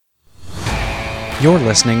You're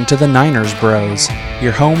listening to the Niners Bros,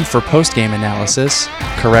 your home for post-game analysis,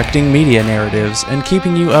 correcting media narratives, and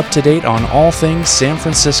keeping you up to date on all things San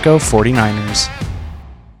Francisco 49ers.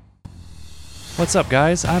 What's up,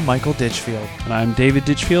 guys? I'm Michael Ditchfield. And I'm David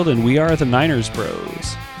Ditchfield, and we are the Niners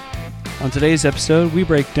Bros. On today's episode, we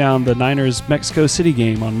break down the Niners' Mexico City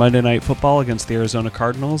game on Monday Night Football against the Arizona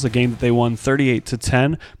Cardinals, a game that they won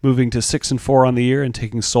 38-10, moving to 6-4 on the year and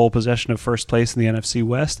taking sole possession of first place in the NFC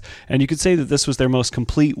West. And you could say that this was their most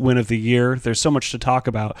complete win of the year. There's so much to talk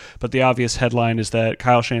about, but the obvious headline is that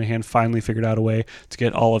Kyle Shanahan finally figured out a way to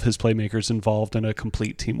get all of his playmakers involved in a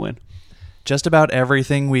complete team win. Just about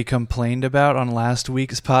everything we complained about on last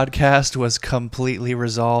week's podcast was completely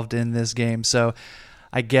resolved in this game. So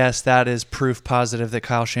I guess that is proof positive that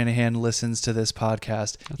Kyle Shanahan listens to this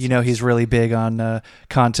podcast. You know, he's really big on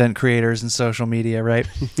content creators and social media, right?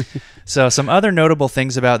 So some other notable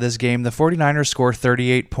things about this game. The 49ers score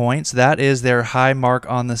 38 points. That is their high mark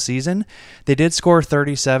on the season. They did score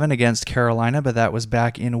 37 against Carolina, but that was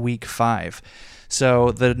back in week 5.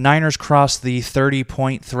 So the Niners crossed the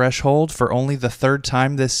 30-point threshold for only the third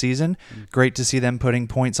time this season. Great to see them putting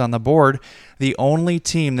points on the board. The only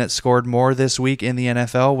team that scored more this week in the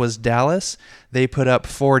NFL was Dallas. They put up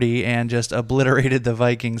 40 and just obliterated the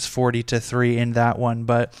Vikings 40-3 in that one.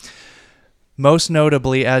 But most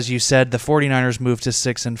notably, as you said, the 49ers moved to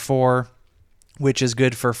 6-4, which is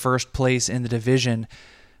good for first place in the division.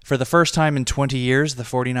 For the first time in 20 years, the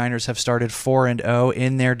 49ers have started 4-0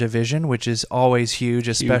 in their division, which is always huge,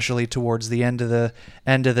 especially towards the end of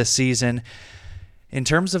the season. In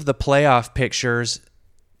terms of the playoff pictures,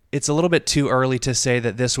 it's a little bit too early to say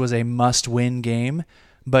that this was a must-win game,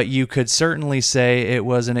 but you could certainly say it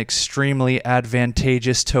was an extremely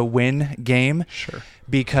advantageous to win game. Sure.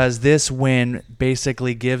 Because this win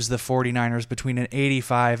basically gives the 49ers between an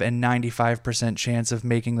 85 and 95% chance of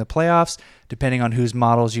making the playoffs, depending on whose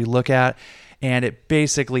models you look at. And it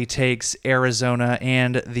basically takes Arizona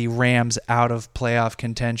and the Rams out of playoff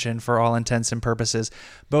contention for all intents and purposes.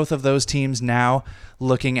 Both of those teams now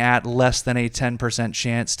looking at less than a 10%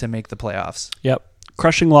 chance to make the playoffs. Yep.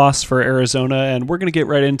 Crushing loss for Arizona, and we're going to get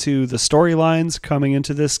right into the storylines coming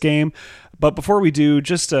into this game. But before we do,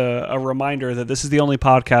 just a reminder that this is the only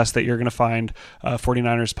podcast that you're going to find,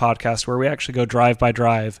 49ers podcast, where we actually go drive by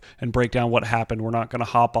drive and break down what happened. We're not going to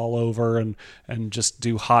hop all over and just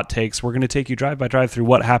do hot takes. We're going to take you drive by drive through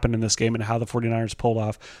what happened in this game and how the 49ers pulled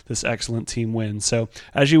off this excellent team win. So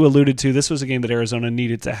as you alluded to, this was a game that Arizona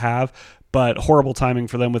needed to have, but horrible timing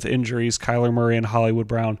for them with injuries. Kyler Murray and Hollywood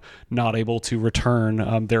Brown not able to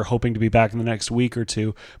return. They're hoping to be back in the next week or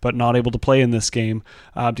two, but not able to play in this game.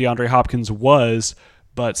 DeAndre Hopkins was,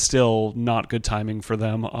 but still not good timing for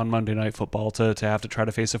them on Monday Night Football to have to try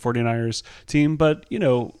to face a 49ers team. But, you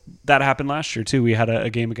know, that happened last year too. We had a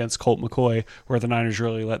game against Colt McCoy where the Niners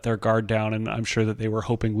really let their guard down, and I'm sure that they were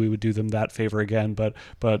hoping we would do them that favor again, but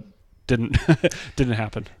didn't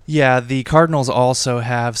happen. Yeah, the Cardinals also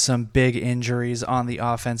have some big injuries on the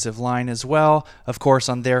offensive line as well. Of course,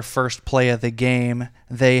 on their first play of the game,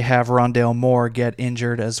 they have Rondale Moore get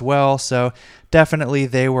injured as well. So definitely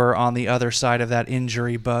they were on the other side of that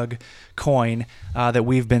injury bug coin that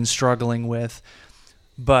we've been struggling with.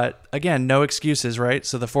 But again, no excuses, right?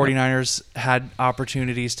 So the 49ers had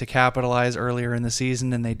opportunities to capitalize earlier in the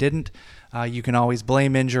season and they didn't. You can always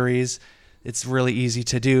blame injuries. It's really easy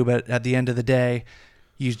to do, but at the end of the day,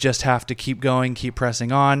 you just have to keep going, keep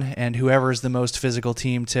pressing on, and whoever is the most physical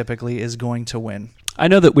team typically is going to win. I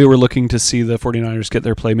know that we were looking to see the 49ers get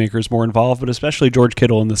their playmakers more involved, but especially George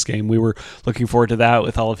Kittle in this game. We were looking forward to that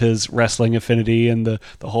with all of his wrestling affinity and the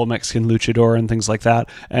whole Mexican luchador and things like that.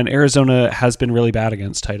 And Arizona has been really bad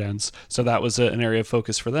against tight ends. So that was an area of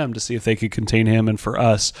focus for them to see if they could contain him, and for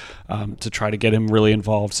us to try to get him really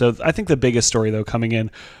involved. So I think the biggest story, though, coming in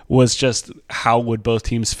was just how would both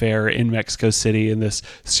teams fare in Mexico City in this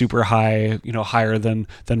super high, higher than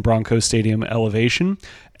Broncos Stadium elevation.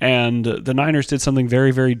 And the Niners did something very,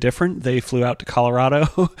 very different. They flew out to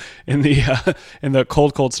Colorado in the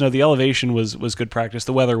cold snow. The elevation was good practice.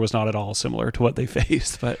 The weather was not at all similar to what they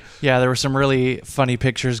faced. But yeah, there were some really funny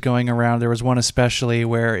pictures going around. There was one especially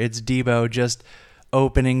where it's Debo just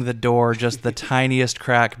opening the door just the tiniest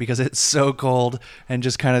crack because it's so cold, and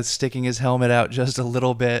just kind of sticking his helmet out just a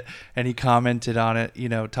little bit, and he commented on it,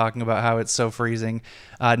 talking about how it's so freezing.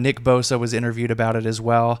 Nick Bosa was interviewed about it as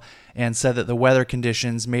well and said that the weather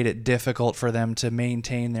conditions made it difficult for them to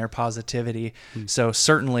maintain their positivity. So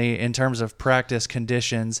certainly in terms of practice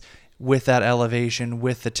conditions, with that elevation,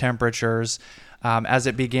 with the temperatures, as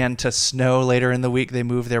it began to snow later in the week, they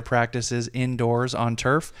moved their practices indoors on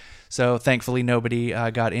turf. So thankfully nobody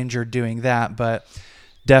got injured doing that. But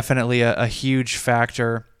definitely a huge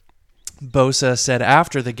factor. Bosa said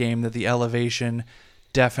after the game that the elevation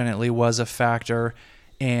definitely was a factor,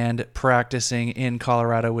 and practicing in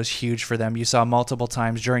Colorado was huge for them. You saw multiple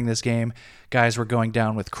times during this game, guys were going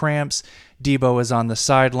down with cramps. Debo is on the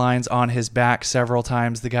sidelines on his back several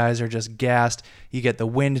times. The guys are just gassed. You get the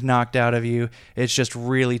wind knocked out of you. It's just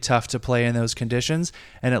really tough to play in those conditions,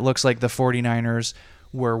 and it looks like the 49ers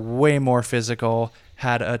were way more physical,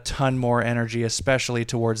 had a ton more energy, especially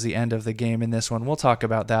towards the end of the game in this one. We'll talk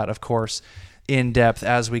about that, of course, in depth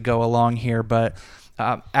as we go along here, but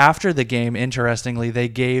after the game, interestingly, they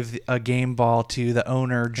gave a game ball to the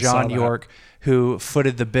owner, John York, who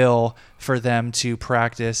footed the bill for them to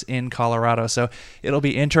practice in Colorado. So it'll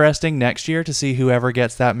be interesting next year to see whoever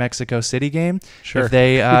gets that Mexico City game. Sure. If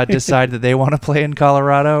they decide that they want to play in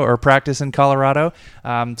Colorado or practice in Colorado.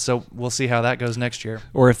 So we'll see how that goes next year.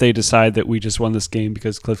 Or if they decide that we just won this game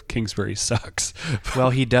because Cliff Kingsbury sucks. Well,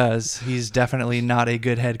 he does. He's definitely not a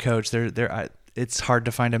good head coach. It's hard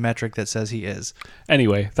to find a metric that says he is.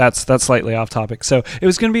 Anyway, that's slightly off topic. So it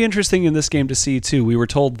was going to be interesting in this game to see, too. We were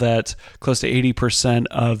told that close to 80%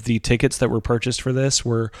 of the tickets that were purchased for this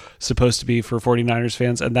were supposed to be for 49ers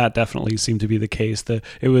fans, and that definitely seemed to be the case.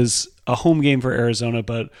 It was a home game for Arizona,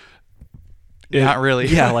 but not really.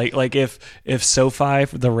 Yeah, like if SoFi,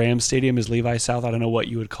 the Rams Stadium, is Levi South, I don't know what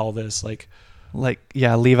you would call this.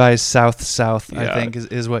 Levi's South, I think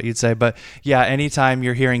is what you'd say. But yeah, anytime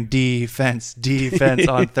you're hearing defense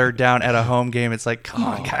on third down at a home game, it's like, come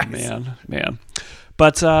on, guys. Man.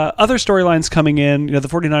 But other storylines coming in, the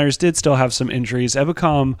 49ers did still have some injuries.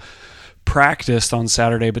 Ebukam practiced on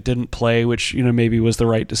Saturday but didn't play, which, maybe was the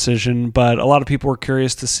right decision. But a lot of people were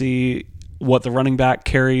curious to see what the running back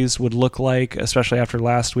carries would look like, especially after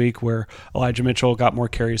last week where Elijah Mitchell got more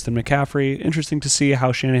carries than McCaffrey. Interesting to see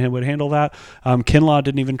how Shanahan would handle that. Kinlaw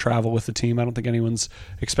didn't even travel with the team. I don't think anyone's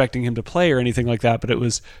expecting him to play or anything like that, but it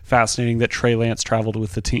was fascinating that Trey Lance traveled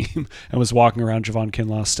with the team and was walking around. Javon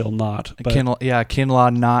Kinlaw still not. But,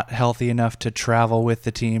 Kinlaw not healthy enough to travel with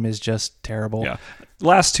the team is just terrible. Yeah.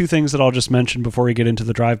 Last two things that I'll just mention before we get into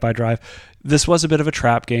the drive-by-drive. This was a bit of a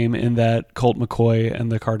trap game in that Colt McCoy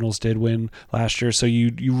and the Cardinals did win last year, so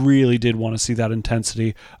you really did want to see that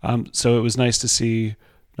intensity. So it was nice to see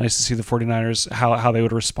the 49ers, how they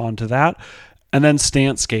would respond to that. And then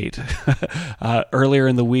Stantsgate. Earlier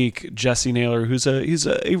in the week, Jesse Naylor, he's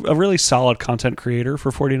a really solid content creator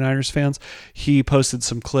for 49ers fans, he posted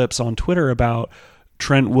some clips on Twitter about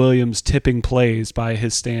Trent Williams tipping plays by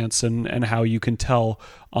his stance and how you can tell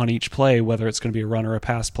on each play whether it's going to be a run or a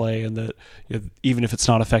pass play, and that even if it's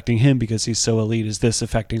not affecting him because he's so elite, is this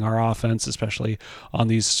affecting our offense, especially on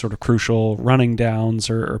these sort of crucial running downs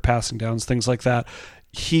or passing downs, things like that.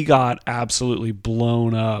 He got absolutely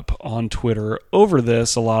blown up on Twitter over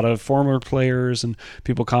this. A lot of former players and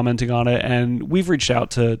people commenting on it, and we've reached out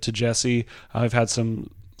to Jesse. I've had some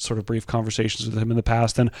sort of brief conversations with him in the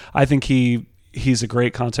past, and I think he's a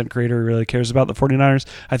great content creator. He really cares about the 49ers.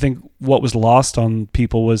 I think what was lost on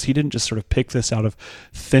people was he didn't just sort of pick this out of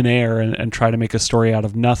thin air and try to make a story out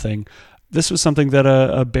of nothing. This was something that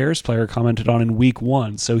a Bears player commented on in week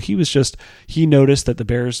 1. So he noticed that the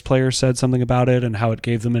Bears player said something about it and how it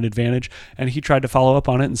gave them an advantage, and he tried to follow up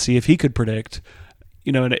on it and see if he could predict.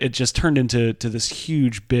 And it just turned into this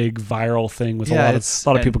huge, big viral thing with a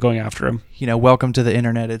lot of people going after him. Welcome to the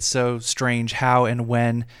internet. It's so strange how and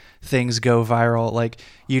when things go viral. Like,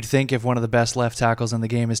 you'd think if one of the best left tackles in the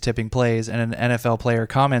game is tipping plays and an NFL player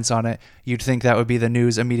comments on it, you'd think that would be the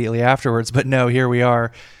news immediately afterwards. But no, here we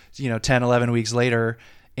are, 10, 11 weeks later,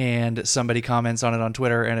 and somebody comments on it on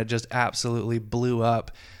Twitter, and it just absolutely blew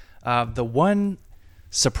up. The one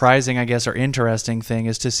surprising, I guess, or interesting thing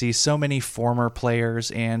is to see so many former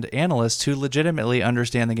players and analysts who legitimately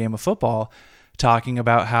understand the game of football talking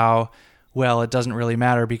about how, well, it doesn't really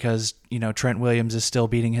matter because, Trent Williams is still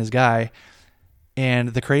beating his guy. And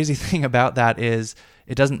the crazy thing about that is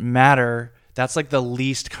it doesn't matter. That's like the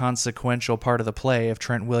least consequential part of the play if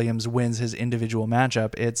Trent Williams wins his individual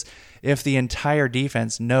matchup. It's if the entire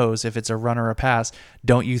defense knows if it's a run or a pass,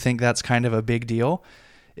 don't you think that's kind of a big deal?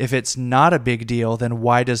 If it's not a big deal, then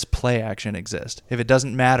why does play action exist? If it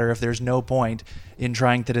doesn't matter, if there's no point in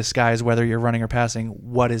trying to disguise whether you're running or passing,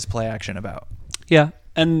 what is play action about? Yeah,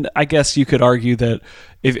 and I guess you could argue that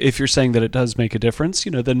if you're saying that it does make a difference,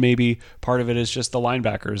 then maybe part of it is just the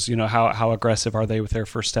linebackers. How aggressive are they with their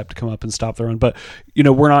first step to come up and stop the run? But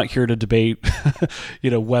we're not here to debate,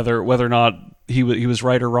 whether or not he was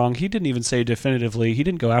right or wrong. He didn't even say definitively. He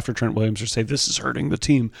didn't go after Trent Williams or say this is hurting the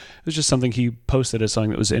team. It was just something he posted as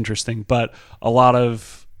something that was interesting. But a lot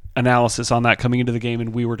of analysis on that coming into the game,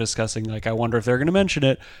 and we were discussing, like, I wonder if they're going to mention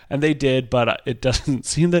it, and they did, but it doesn't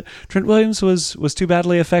seem that Trent Williams was too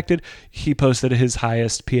badly affected. He posted his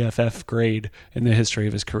highest PFF grade in the history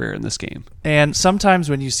of his career in this game. And sometimes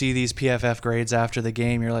when you see these PFF grades after the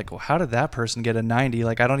game, you're like, well, how did that person get a 90?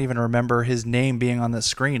 Like, I don't even remember his name being on the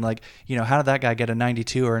screen. Like, how did that guy get a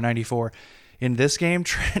 92 or a 94? In this game,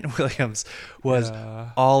 Trent Williams was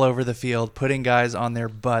all over the field, putting guys on their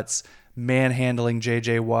butts, manhandling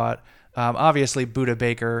J.J. Watt. Obviously, Budda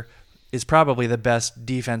Baker is probably the best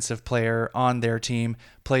defensive player on their team,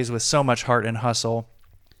 plays with so much heart and hustle,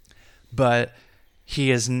 but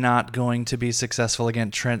he is not going to be successful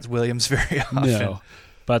against Trent Williams very often. No.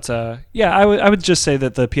 But, I would just say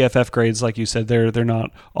that the PFF grades, like you said, they're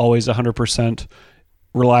not always 100%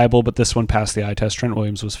 reliable, but this one passed the eye test. Trent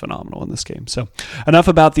Williams was phenomenal in this game. So enough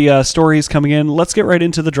about the stories coming in. Let's get right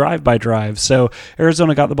into the drive-by-drive. So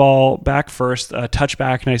Arizona got the ball back first,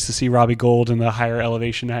 touchback. Nice to see Robbie Gould in the higher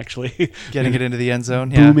elevation actually. Getting it into the end zone.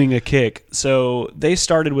 Booming a kick. So they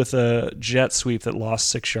started with a jet sweep that lost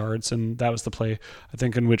 6 yards, and that was the play, I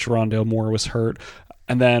think, in which Rondale Moore was hurt.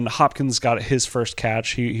 And then Hopkins got his first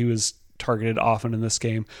catch. He was targeted often in this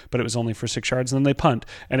game, but it was only for 6 yards, and then they punt.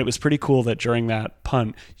 And it was pretty cool that during that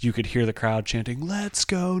punt, you could hear the crowd chanting, "Let's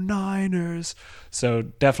go Niners." So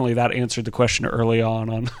definitely that answered the question early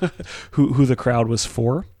on who the crowd was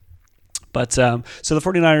for. But so the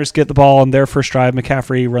 49ers get the ball on their first drive.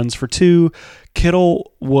 McCaffrey runs for 2.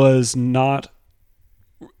 Kittle was not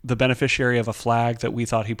the beneficiary of a flag that we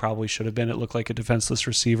thought he probably should have been. It looked like a defenseless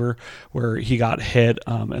receiver where he got hit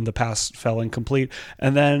and the pass fell incomplete.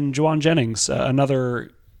 And then Juwan Jennings,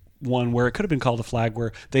 another one where it could have been called a flag,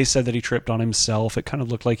 where they said that he tripped on himself. It kind of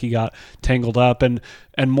looked like he got tangled up, and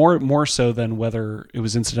more so than whether it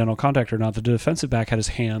was incidental contact or not, the defensive back had his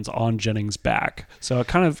hands on Jennings' back. So I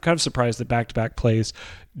kind of surprised that back-to-back plays,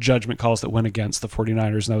 judgment calls that went against the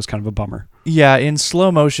 49ers, and that was kind of a bummer. Yeah, in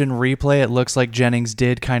slow motion replay, it looks like Jennings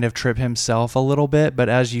did kind of trip himself a little bit, but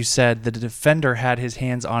as you said, the defender had his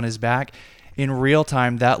hands on his back. In real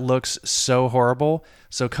time, that looks so horrible.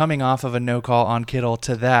 So coming off of a no call on Kittle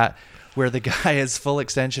to that, where the guy is full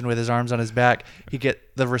extension with his arms on his back,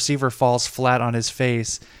 the receiver falls flat on his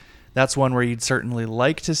face. That's one where you'd certainly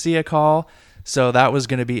like to see a call. So that was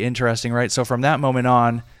going to be interesting, right? So from that moment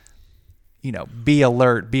on, be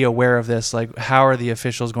alert, be aware of this. Like, how are the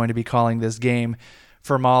officials going to be calling this game?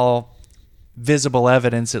 From all visible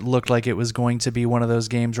evidence, it looked like it was going to be one of those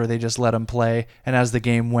games where they just let them play, and as the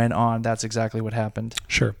game went on, that's exactly what happened.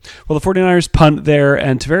 Sure. Well, the 49ers punt there,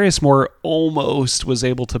 and Tavarius Moore almost was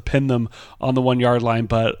able to pin them on the 1 yard line,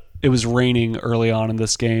 but it was raining early on in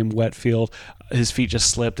this game, wet field. His feet just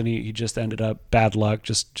slipped, and he just ended up, bad luck,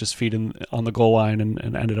 just feet on the goal line,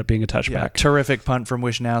 and ended up being a touchback. Yeah, terrific punt from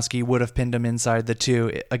Wishnowsky. Would have pinned him inside the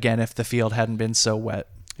 2, again, if the field hadn't been so wet.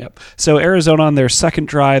 Yep. So Arizona on their second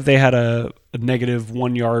drive, they had a negative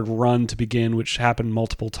 1 yard run to begin, which happened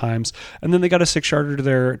multiple times. And then they got a 6 yarder to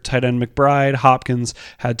their tight end McBride. Hopkins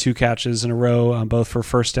had 2 catches in a row, both for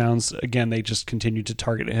first downs. Again, they just continued to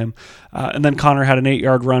target him. And then Connor had an 8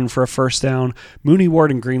 yard run for a first down. Mooney, Ward,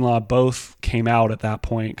 and Greenlaw both came out at that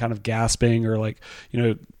point, kind of gasping or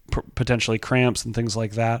potentially cramps and things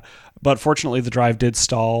like that. But fortunately, the drive did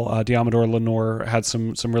stall. Diamador Lenore had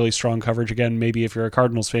some really strong coverage. Again, maybe if you're a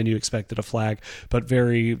Cardinals fan, you expected a flag, but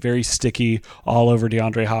very, very sticky all over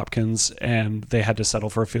DeAndre Hopkins, and they had to settle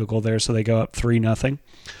for a field goal there, so they go up 3-0.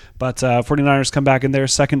 But 49ers come back in their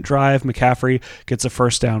second drive. McCaffrey gets a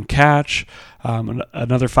first down catch,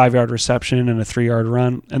 another 5 yard reception, and a 3 yard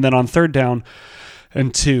run. And then on third down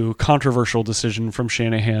and 2, controversial decision from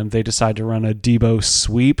Shanahan, they decide to run a Debo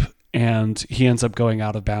sweep, and he ends up going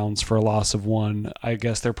out of bounds for a loss of 1. I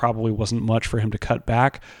guess there probably wasn't much for him to cut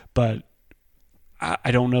back, but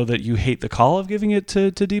I don't know that you hate the call of giving it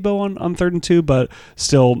to Debo on 3rd and 2, but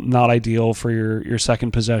still not ideal for your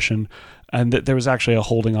second possession. And there was actually a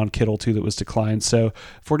holding on Kittle, too, that was declined. So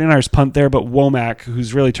 49ers punt there, but Womack,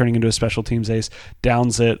 who's really turning into a special teams ace,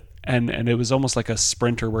 downs it. And it was almost like a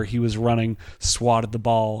sprinter where he was running, swatted the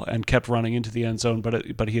ball, and kept running into the end zone,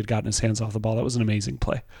 but he had gotten his hands off the ball. That was an amazing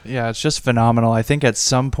play. Yeah, it's just phenomenal. I think at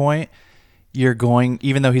some point,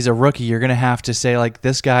 even though he's a rookie, you're going to have to say, like,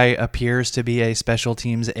 this guy appears to be a special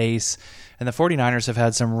teams ace. And the 49ers have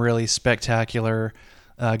had some really spectacular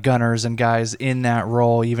gunners and guys in that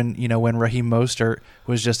role. Even, when Raheem Mostert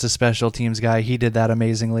was just a special teams guy, he did that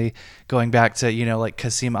amazingly. Going back to, like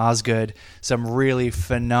Kasim Osgood, some really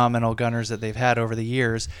phenomenal gunners that they've had over the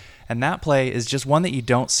years. And that play is just one that you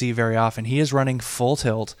don't see very often. He is running full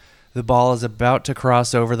tilt. The ball is about to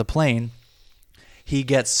cross over the plane. He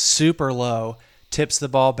gets super low, tips the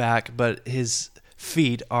ball back, but his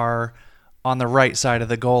feet are on the right side of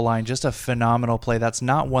the goal line. Just a phenomenal play. That's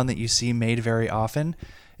not one that you see made very often.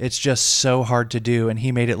 It's just so hard to do, and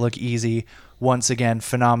he made it look easy. Once again,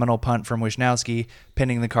 phenomenal punt from Wisnowski,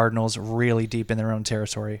 pinning the Cardinals really deep in their own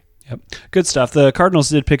territory. Yep, good stuff. The Cardinals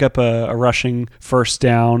did pick up a rushing first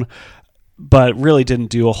down, but really didn't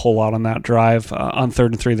do a whole lot on that drive. On 3rd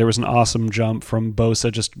and 3, there was an awesome jump from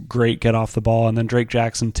Bosa, just great get off the ball, and then Drake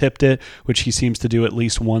Jackson tipped it, which he seems to do at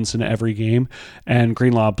least once in every game, and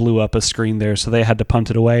Greenlaw blew up a screen there, so they had to punt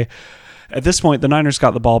it away. At this point, the Niners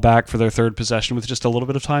got the ball back for their third possession with just a little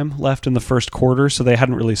bit of time left in the first quarter, so they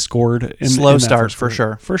hadn't really scored. Slow start, for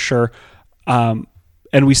sure. For sure.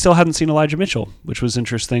 And we still hadn't seen Elijah Mitchell, which was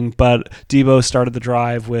interesting. But Debo started the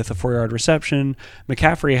drive with a 4-yard reception.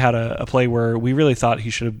 McCaffrey had a play where we really thought he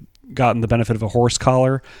should have gotten the benefit of a horse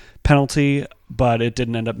collar penalty, but it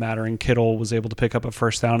didn't end up mattering. Kittle was able to pick up a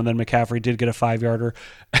first down, and then McCaffrey did get a 5-yarder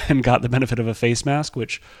and got the benefit of a face mask,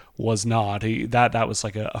 which was not. That was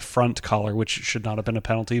like a front collar, which should not have been a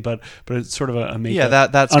penalty, but it's sort of a makeup. Yeah,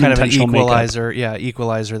 that's kind of an equalizer. Makeup. Yeah,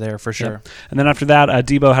 equalizer there for sure. Yep. And then after that,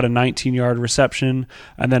 Debo had a 19-yard reception,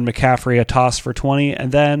 and then McCaffrey a toss for 20,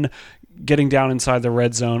 and then getting down inside the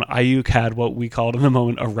red zone, Ayuk had what we called in the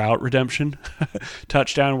moment a route redemption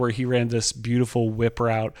touchdown, where he ran this beautiful whip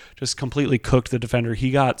route, just completely cooked the defender.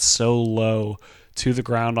 He got so low to the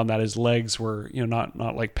ground on that. His legs were, not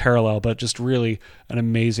like parallel, but just really an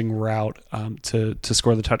amazing route to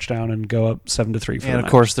score the touchdown and go up 7-3. And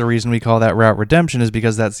of course, the reason we call that route redemption is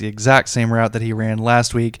because that's the exact same route that he ran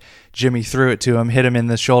last week. Jimmy threw it to him, hit him in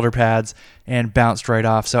the shoulder pads, and bounced right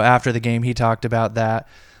off. So after the game, he talked about that.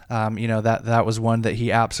 That was one that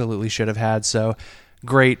he absolutely should have had. So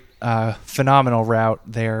great, phenomenal route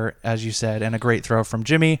there, as you said, and a great throw from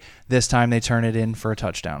Jimmy. This time they turn it in for a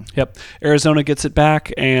touchdown. Yep. Arizona gets it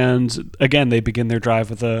back, and again, they begin their drive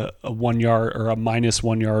with a 1 yard or a minus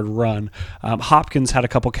 1 yard run. Hopkins had a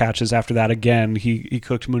couple catches after that. Again, he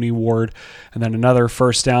cooked Mooney Ward, and then another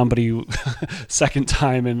first down, but he second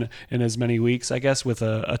time in as many weeks, I guess, with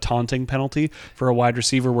a taunting penalty for a wide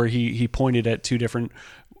receiver where he pointed at two different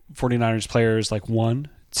 49ers players, like 1,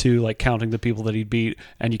 2, like counting the people that he beat,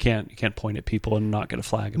 and you can't point at people and not get a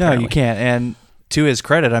flag. Apparently. No, you can't. And to his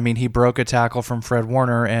credit, I mean, he broke a tackle from Fred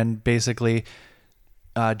Warner, and basically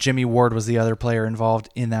Jimmy Ward was the other player involved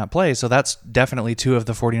in that play. So that's definitely two of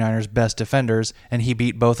the 49ers' best defenders, and he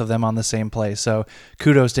beat both of them on the same play. So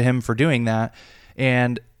kudos to him for doing that.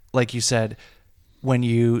 And like you said, when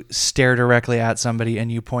you stare directly at somebody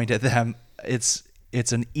and you point at them,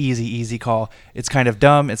 it's an easy call. It's kind of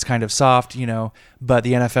dumb. It's kind of soft, but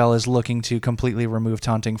the NFL is looking to completely remove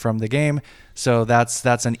taunting from the game. So that's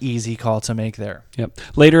an easy call to make there. Yep.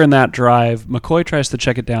 Later in that drive, McCoy tries to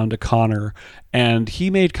check it down to Connor, and he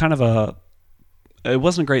made kind of it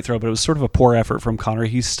wasn't a great throw, but it was sort of a poor effort from Connor.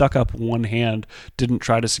 He stuck up one hand, didn't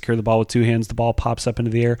try to secure the ball with two hands. The ball pops up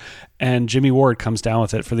into the air, and Jimmy Ward comes down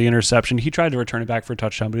with it for the interception. He tried to return it back for a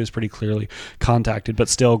touchdown, but he was pretty clearly contacted. But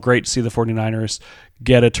still, great to see the 49ers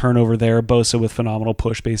get a turnover there. Bosa with phenomenal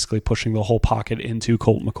push, basically pushing the whole pocket into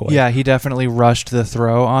Colt McCoy. Yeah, he definitely rushed the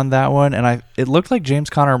throw on that one, and it looked like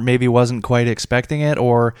James Conner maybe wasn't quite expecting it,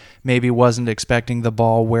 or maybe wasn't expecting the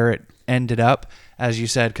ball where it ended up, as you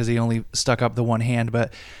said, because he only stuck up the one hand.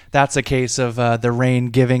 But that's a case of the rain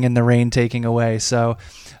giving and the rain taking away. So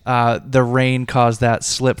the rain caused that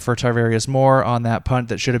slip for Tarvarius Moore on that punt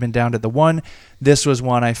that should have been down to the 1. This was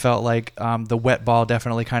one I felt like the wet ball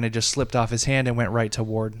definitely kind of just slipped off his hand and went right to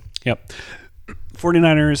Ward. Yep.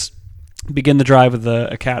 49ers begin the drive with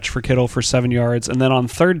a catch for Kittle for 7 yards. And then on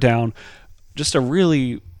third down, just a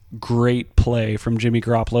really great play from Jimmy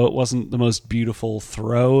Garoppolo. It wasn't the most beautiful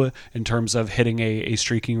throw in terms of hitting a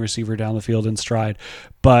streaking receiver down the field in stride,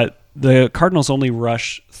 but the Cardinals only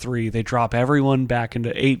rush 3. They drop everyone back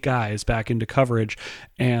into 8 guys back into coverage,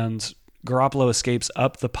 and Garoppolo escapes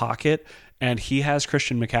up the pocket, and he has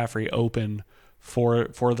Christian McCaffrey open for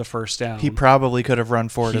the first down. He probably could have run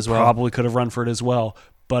for it as well.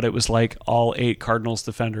 But it was like all 8 Cardinals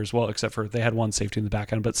defenders, well, except for they had one safety in the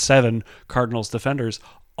back end, but 7 Cardinals defenders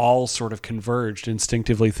all sort of converged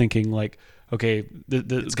instinctively, thinking like, okay,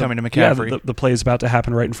 it's coming to McCaffrey. Yeah, the play is about to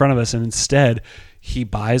happen right in front of us. And instead, he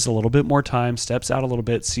buys a little bit more time, steps out a little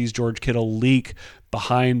bit, sees George Kittle leak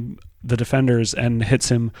behind the defenders and hits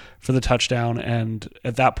him for the touchdown. And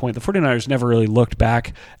at that point, the 49ers never really looked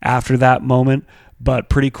back after that moment, but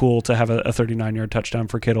pretty cool to have a 39-yard touchdown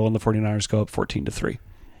for Kittle, and the 49ers go up 14-3.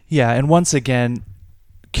 Yeah, and once again,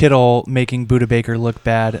 Kittle making Budda Baker look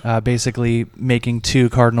bad, basically making 2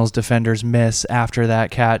 Cardinals defenders miss after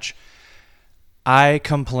that catch. I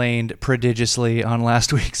complained prodigiously on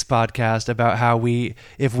last week's podcast about how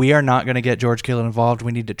if we are not going to get George Kittle involved,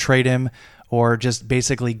 we need to trade him or just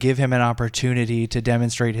basically give him an opportunity to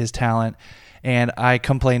demonstrate his talent. And I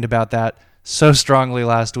complained about that so strongly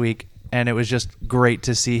last week, and it was just great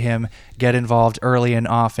to see him get involved early and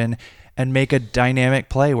often and make a dynamic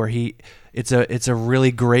play where it's a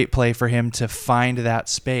really great play for him to find that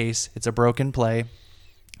space. It's a broken play,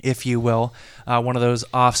 if you will, one of those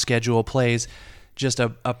off-schedule plays. Just a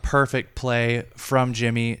perfect play from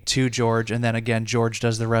Jimmy to George, and then again, George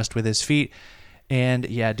does the rest with his feet. And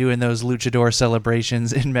yeah, doing those luchador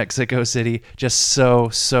celebrations in Mexico City, just so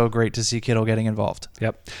great to see Kittle getting involved.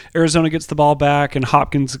 Yep. Arizona gets the ball back, and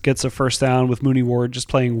Hopkins gets a first down with Mooney Ward just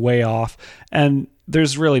playing way off. And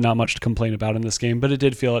there's really not much to complain about in this game, but it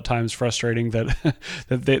did feel at times frustrating that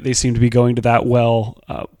that they seem to be going to that well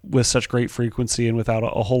with such great frequency and without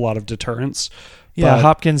a whole lot of deterrence. Yeah,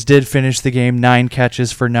 Hopkins did finish the game 9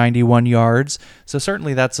 catches for 91 yards. So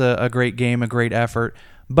certainly that's a great game, a great effort.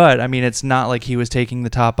 But, I mean, it's not like he was taking the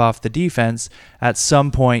top off the defense. At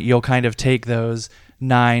some point, you'll kind of take those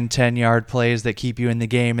 9, 10-yard plays that keep you in the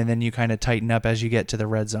game, and then you kind of tighten up as you get to the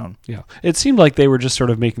red zone. Yeah. It seemed like they were just sort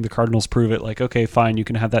of making the Cardinals prove it. Like, okay, fine, you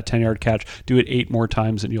can have that 10-yard catch. Do it 8 more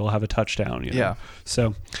times, and you'll have a touchdown. You know? Yeah.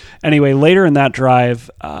 So, anyway, later in that drive,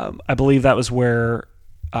 I believe that was where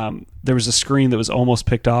there was a screen that was almost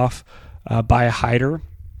picked off by a hider.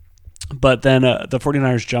 But then the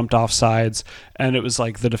 49ers jumped off sides, and it was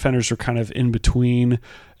like the defenders were kind of in between,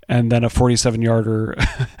 and then a 47-yarder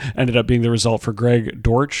ended up being the result for Greg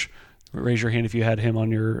Dortch. Raise your hand if you had him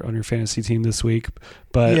on your fantasy team this week.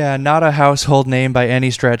 But yeah, not a household name by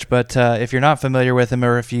any stretch, but if you're not familiar with him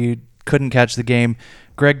or if you couldn't catch the game,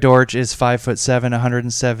 Greg Dortch is 5'7",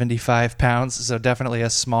 175 pounds, so definitely a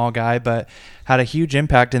small guy, but had a huge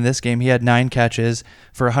impact in this game. He had 9 catches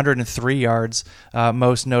for 103 yards,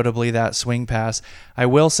 most notably that swing pass. I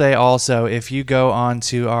will say also, if you go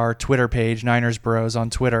onto our Twitter page, Niners Bros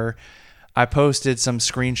on Twitter, I posted some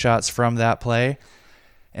screenshots from that play,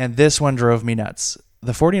 and this one drove me nuts.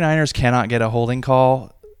 The 49ers cannot get a holding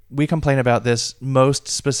call. We complain about this most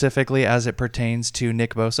specifically as it pertains to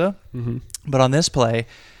Nick Bosa. Mm-hmm. But on this play,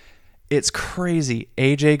 it's crazy.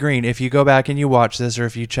 A.J. Green, if you go back and you watch this or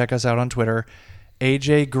if you check us out on Twitter,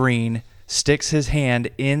 A.J. Green sticks his hand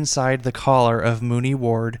inside the collar of Mooney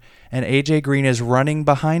Ward, and A.J. Green is running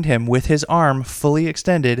behind him with his arm fully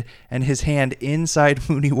extended and his hand inside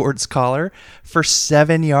Mooney Ward's collar for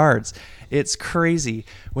 7 yards. It's crazy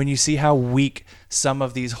when you see how weak some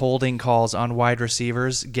of these holding calls on wide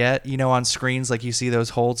receivers get, on screens, like you see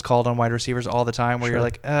those holds called on wide receivers all the time where you're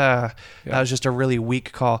like, that was just a really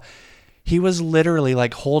weak call. He was literally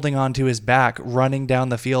like holding onto his back, running down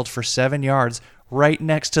the field for 7 yards right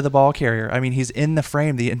next to the ball carrier. I mean, he's in the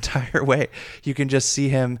frame the entire way. You can just see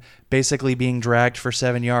him basically being dragged for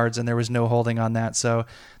 7 yards, and there was no holding on that. So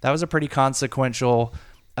that was a pretty consequential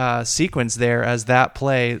sequence there as that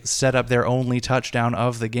play set up their only touchdown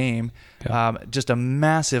of the game. Yeah. Just a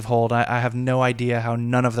massive hold. I have no idea how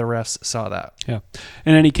none of the refs saw that. Yeah.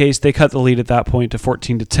 In any case, they cut the lead at that point to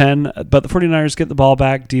 14-10, but the 49ers get the ball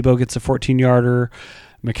back. Debo gets a 14-yarder.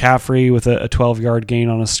 McCaffrey with a 12-yard gain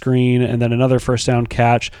on a screen, and then another first down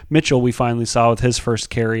catch. Mitchell, we finally saw with his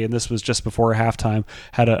first carry, and this was just before halftime,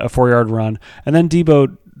 had a 4-yard run. And then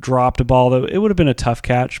Debo dropped a ball that it would have been a tough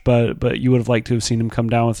catch, but you would have liked to have seen him come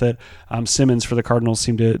down with it. Simmons for the Cardinals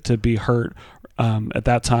seemed to be hurt at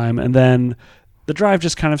that time. And then the drive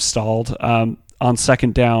just kind of stalled. On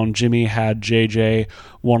second down, Jimmy had JJ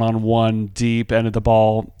one-on-one deep, and the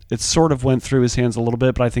ball, it sort of went through his hands a little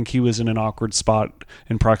bit, but I think he was in an awkward spot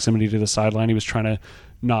in proximity to the sideline. He was trying to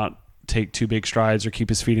not take too big strides or keep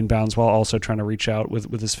his feet in bounds while also trying to reach out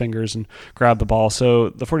with his fingers and grab the ball. So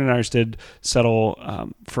the 49ers did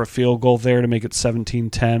settle for a field goal there to make it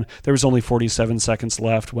 17-10. There was only 47 seconds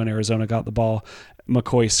left when Arizona got the ball.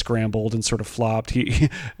 McCoy scrambled and sort of flopped. He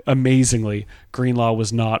amazingly, Greenlaw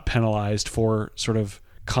was not penalized for sort of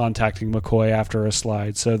contacting McCoy after a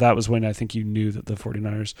slide. So that was when I think you knew that the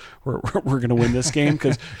 49ers were going to win this game,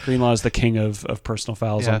 because Greenlaw is the king of personal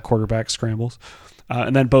fouls on quarterback scrambles.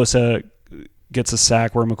 And then Bosa gets a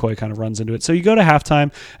sack where McCoy kind of runs into it. So you go to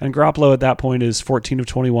halftime, and Garoppolo at that point is 14 of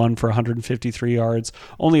 21 for 153 yards,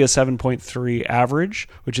 only a 7.3 average,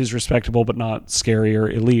 which is respectable but not scary or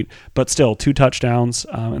elite, but still 2 touchdowns.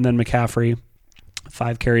 And then McCaffrey,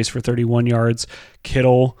 5 carries for 31 yards.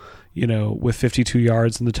 Kittle, with 52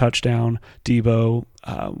 yards in the touchdown. Debo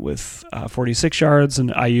with 46 yards,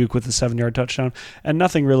 and Ayuk with a 7-yard touchdown. And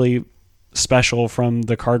nothing really special from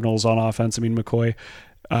the Cardinals on offense. I mean, McCoy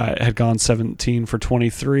had gone 17 for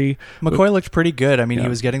 23. McCoy looked pretty good. I mean, Yeah. he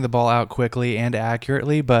was getting the ball out quickly and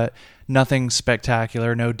accurately, but nothing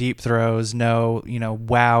spectacular. No deep throws, no,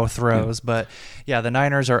 wow throws. Yeah. But yeah, the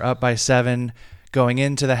Niners are up by 7 going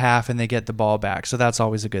into the half, and they get the ball back. So that's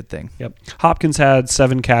always a good thing. Yep. Hopkins had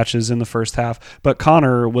 7 catches in the first half, but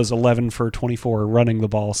Connor was 11 for 24 running the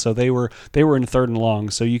ball. So they were in 3rd and long.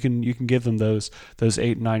 So you can give them those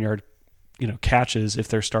 8 and 9 yard catches if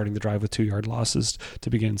they're starting the drive with 2-yard losses to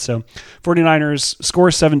begin. So 49ers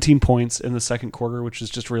score 17 points in the second quarter, which is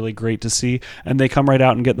just really great to see. And they come right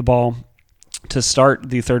out and get the ball. To start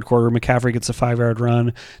the third quarter, McCaffrey gets a 5-yard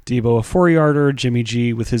run, Debo a 4-yarder, Jimmy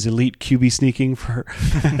G with his elite QB sneaking for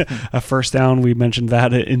a first down. We mentioned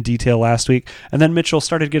that in detail last week. And then Mitchell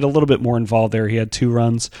started to get a little bit more involved there. He had 2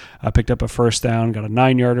 runs, picked up a first down, got a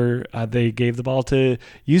 9-yarder. They gave the ball to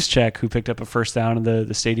Juszczyk, who picked up a first down in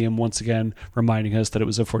the stadium, once again reminding us that it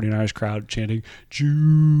was a 49ers crowd chanting,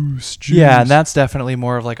 "Juice, juice." Yeah, and that's definitely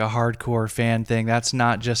more of like a hardcore fan thing. That's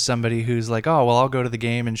not just somebody who's like, oh, well, I'll go to the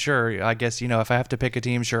game and sure, I guess, if I have to pick a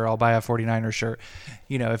team, sure, I'll buy a 49er shirt.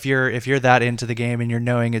 If you're that into the game and you're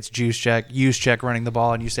knowing it's Juszczyk running the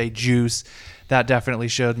ball and you say juice, that definitely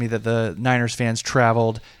showed me that the Niners fans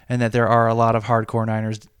traveled and that there are a lot of hardcore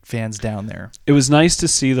Niners fans down there. It was nice to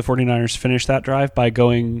see the 49ers finish that drive by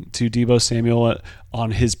going to Debo Samuel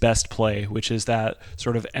on his best play, which is that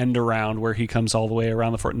sort of end around where he comes all the way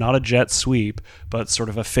around the fort. Not a jet sweep, but sort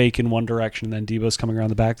of a fake in one direction, and then Debo's coming around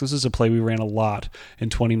the back. This is a play we ran a lot in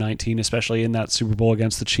 2019, especially in that Super Bowl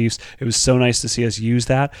against the Chiefs. It was so nice to see us use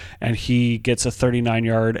that, and he gets a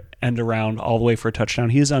 39-yard end around all the way for a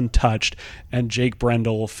touchdown. He is untouched, and Jake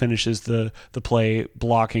Brendel finishes the play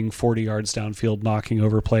blocking 40 yards downfield, knocking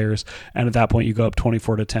over players, and at that point you go up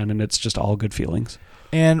 24-10, and it's just all good feelings.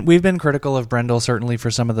 And we've been critical of Brendel certainly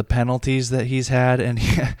for some of the penalties that he's had, and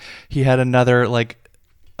he had another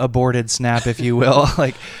aborted snap, if you will.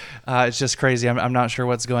 It's just crazy. I'm not sure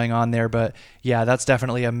what's going on there, but yeah, that's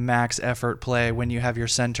definitely a max effort play when you have your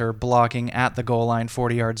center blocking at the goal line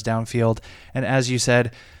 40 yards downfield. And as you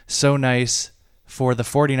said, so nice for the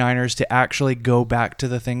 49ers to actually go back to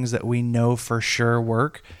the things that we know for sure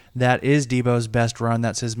work. That is Debo's best run.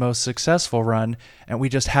 That's his most successful run. And we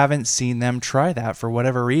just haven't seen them try that for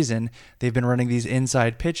whatever reason. They've been running these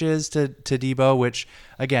inside pitches to Debo, which,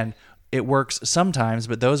 again, it works sometimes,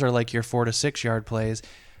 but those are your 4 to 6 yard plays.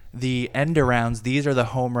 The end arounds, these are the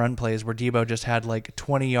home run plays where Debo just had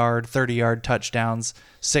 20-yard, 30-yard touchdowns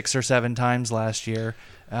 6 or 7 times last year.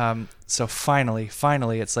 So finally,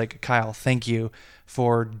 it's Kyle, thank you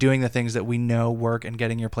for doing the things that we know work and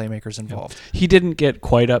getting your playmakers involved. He didn't get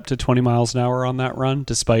quite up to 20 miles an hour on that run,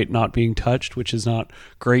 despite not being touched, which is not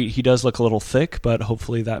great. He does look a little thick, but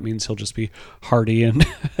hopefully that means he'll just be hardy and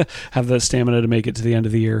have the stamina to make it to the end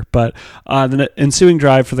of the year. But the ensuing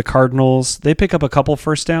drive for the Cardinals, they pick up a couple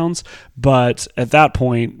first downs, but at that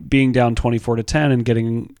point, being down 24-10 and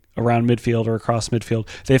getting around midfield or across midfield,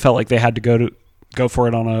 they felt like they had to go for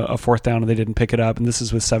it on a fourth down, and they didn't pick it up. And this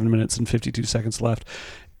is with 7 minutes and 52 seconds left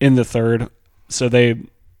in the third. So they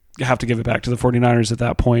have to give it back to the 49ers at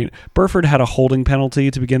that point. Burford had a holding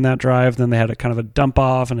penalty to begin that drive. Then they had a kind of a dump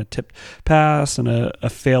off and a tipped pass and a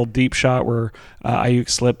failed deep shot where Ayuk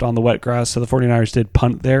slipped on the wet grass. So the 49ers did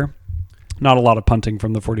punt there. Not a lot of punting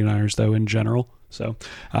from the 49ers, though, in general. So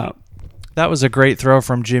that was a great throw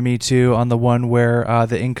from Jimmy, too, on the one where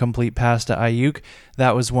the incomplete pass to Ayuk.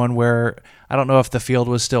 That was one where I don't know if the field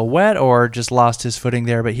was still wet or just lost his footing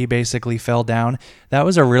there, but he basically fell down. That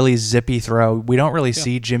was a really zippy throw. We don't really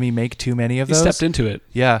see Jimmy make too many of those. He stepped into it.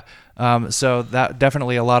 Yeah. So that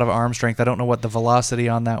definitely a lot of arm strength. I don't know what the velocity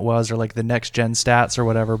on that was or the next gen stats or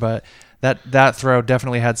whatever, but that throw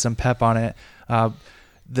definitely had some pep on it.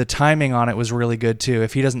 The timing on it was really good, too.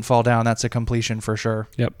 If he doesn't fall down, that's a completion for sure.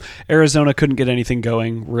 Yep. Arizona couldn't get anything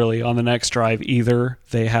going, really, on the next drive either.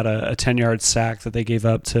 They had a 10-yard sack that they gave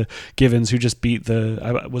up to Givens, who just beat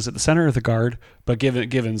was it the center or the guard? But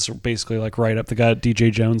Givens basically right up the gut,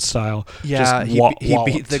 DJ Jones style. Yeah, he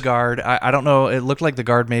beat the guard. I don't know. It looked like the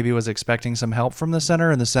guard maybe was expecting some help from the center,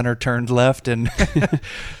 and the center turned left and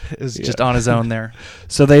is just on his own there.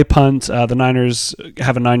 So they punt. The Niners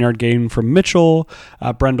have a 9-yard gain from Mitchell.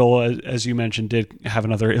 Brendel, as you mentioned, did have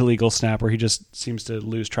another illegal snap where he just seems to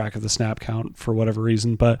lose track of the snap count for whatever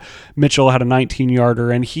reason. But Mitchell had a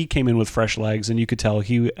 19-yarder, and he came in with fresh legs, and you could tell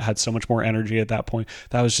he had so much more energy at that point.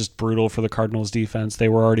 That was just brutal for the Cardinals defense. They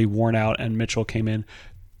were already worn out, and Mitchell came in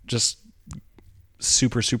just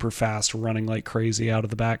super, super fast, running like crazy out of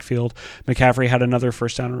the backfield. McCaffrey had another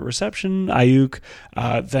first down reception. Ayuk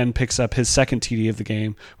then picks up his second TD of the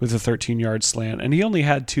game with a 13-yard slant. And he only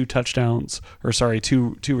had two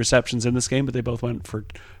receptions in this game, but they both went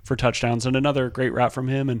for touchdowns. And another great route from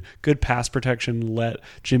him and good pass protection let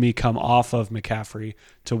Jimmy come off of McCaffrey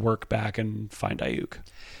to work back and find Ayuk.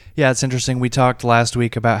 Yeah, it's interesting. We talked last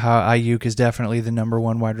week about how Ayuk is definitely the number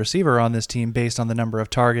one wide receiver on this team based on the number of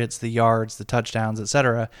targets, the yards, the touchdowns,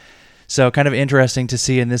 etc. So kind of interesting to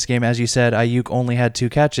see in this game. As you said, Ayuk only had 2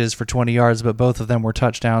 catches for 20 yards, but both of them were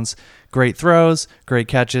touchdowns. Great throws, great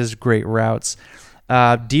catches, great routes.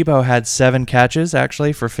 Debo had 7 catches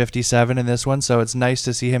actually for 57 in this one, so it's nice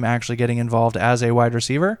to see him actually getting involved as a wide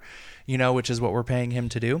receiver, which is what we're paying him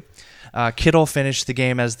to do. Kittle finished the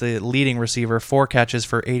game as the leading receiver, 4 catches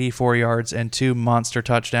for 84 yards and 2 monster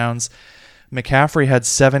touchdowns. McCaffrey had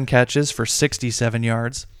 7 catches for 67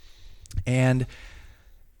 yards. And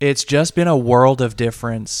it's just been a world of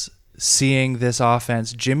difference seeing this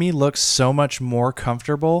offense. Jimmy looks so much more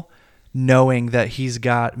comfortable knowing that he's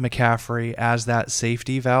got McCaffrey as that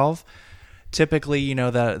safety valve. Typically,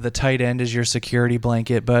 the tight end is your security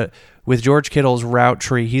blanket, but with George Kittle's route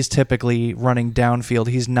tree, he's typically running downfield.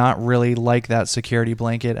 He's not really like that security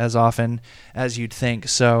blanket as often as you'd think.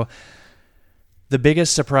 So the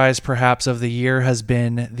biggest surprise perhaps of the year has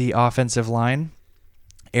been the offensive line.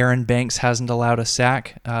 Aaron Banks hasn't allowed a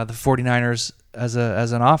sack. The 49ers as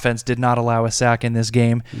an offense did not allow a sack in this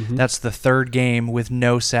game. Mm-hmm. That's the 3rd game with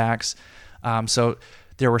no sacks. So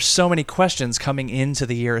there were so many questions coming into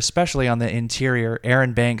the year, especially on the interior.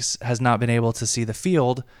 Aaron Banks has not been able to see the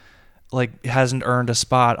field, hasn't earned a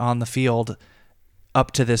spot on the field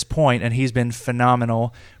up to this point, and he's been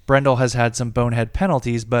phenomenal. Brendel has had some bonehead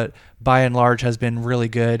penalties, but by and large has been really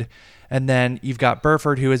good. And then you've got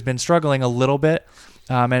Burford, who has been struggling a little bit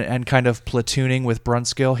and kind of platooning with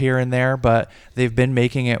Brunskill here and there, but they've been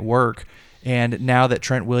making it work. And now that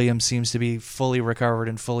Trent Williams seems to be fully recovered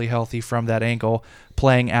and fully healthy from that ankle,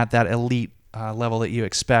 playing at that elite level that you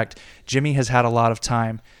expect, Jimmy has had a lot of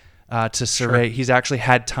time to survey. Sure. He's actually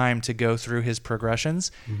had time to go through his progressions.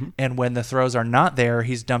 Mm-hmm. And when the throws are not there,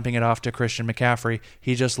 he's dumping it off to Christian McCaffrey.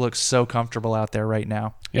 He just looks so comfortable out there right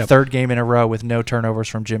now. Yep. 3rd game in a row with no turnovers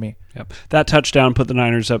from Jimmy. Yep. That touchdown put the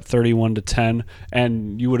Niners up 31-10,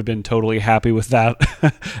 and you would have been totally happy with that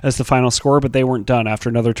as the final score, but they weren't done after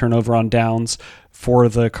another turnover on downs for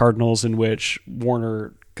the Cardinals, in which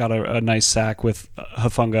Warner got a nice sack with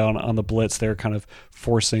Hufanga on the blitz there, kind of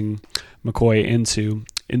forcing McCoy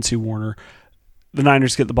into Warner. The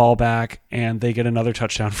Niners get the ball back, and they get another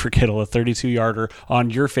touchdown for Kittle, a 32-yarder on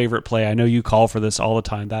your favorite play. I know you call for this all the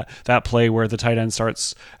time, that play where the tight end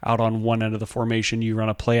starts out on one end of the formation, you run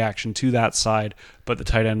a play action to that side, but the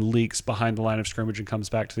tight end leaks behind the line of scrimmage and comes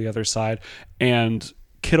back to the other side. And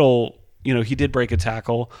Kittle, he did break a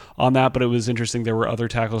tackle on that, but it was interesting. There were other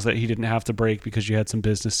tackles that he didn't have to break because you had some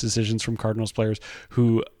business decisions from Cardinals players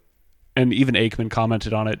who, and even Aikman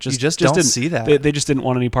commented on it. You just didn't see that. They just didn't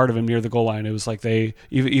want any part of him near the goal line. It was like they,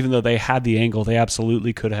 even though they had the angle, they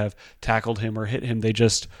absolutely could have tackled him or hit him. They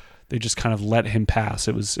just kind of let him pass.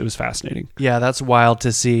 It was fascinating. Yeah, that's wild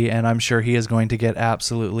to see, and I'm sure he is going to get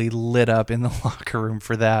absolutely lit up in the locker room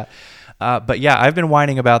for that. But yeah, I've been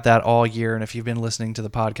whining about that all year, and if you've been listening to the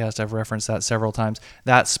podcast, I've referenced that several times.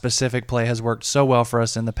 That specific play has worked so well for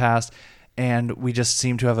us in the past, and we just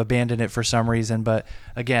seem to have abandoned it for some reason. But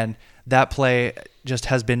again, that play just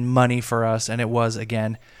has been money for us, and it was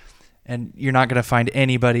again. And you're not going to find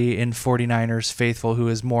anybody in 49ers faithful who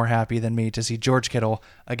is more happy than me to see George Kittle,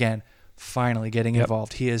 again, finally getting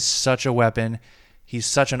involved. He is such a weapon. He's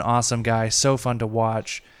such an awesome guy, so fun to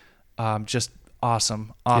watch. Just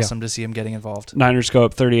awesome to see him getting involved. Niners go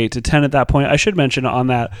up 38-10 at that point. I should mention on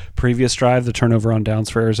that previous drive, the turnover on downs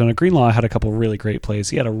for Arizona, Greenlaw had a couple really great plays.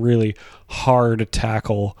 He had a really hard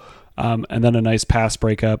tackle and then a nice pass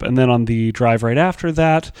breakup. And then on the drive right after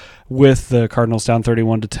that, with the Cardinals down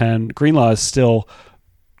 31-10, Greenlaw is still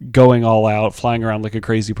going all out, flying around like a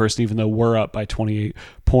crazy person, even though we're up by 28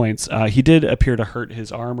 points. He did appear to hurt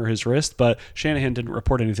his arm or his wrist, but Shanahan didn't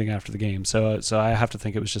report anything after the game. So I have to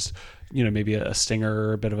think it was just, maybe a stinger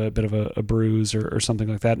or a bit of a bruise or something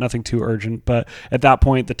like that. Nothing too urgent. But at that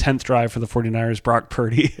point, the 10th drive for the 49ers, Brock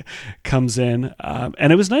Purdy comes in.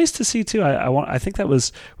 And it was nice to see too. I think that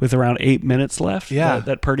was with around 8 minutes left. Yeah.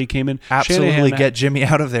 That Purdy came in. Absolutely Shanahan, get Jimmy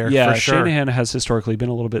out of there. Yeah. For sure. Shanahan has historically been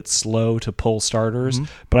a little bit slow to pull starters,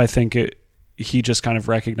 but I think he just kind of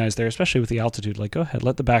recognized there, especially with the altitude, like, go ahead,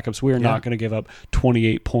 let the backups. We are not going to give up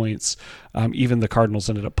 28 points. Even the Cardinals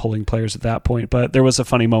ended up pulling players at that point. But there was a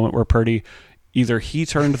funny moment where Purdy, either he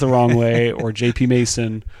turned the wrong way or J.P.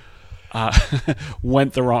 Mason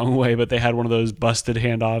went the wrong way, but they had one of those busted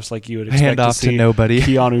handoffs like you would expect Handoff to see to nobody.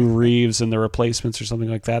 Keanu Reeves and the replacements or something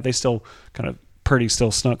like that. They still kind of Purdy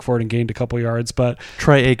still snuck forward and gained a couple yards, but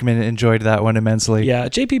Troy Aikman enjoyed that one immensely. yeah,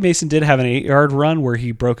 J.P. Mason did have an 8-yard run where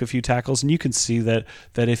he broke a few tackles, and you can see that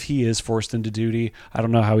if he is forced into duty, I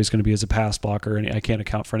don't know how he's going to be as a pass blocker, and I can't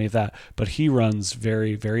account for any of that, but he runs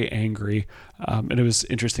very, very angry, and it was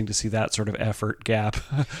interesting to see that sort of effort gap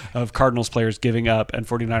of Cardinals players giving up and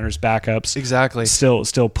 49ers backups Exactly. still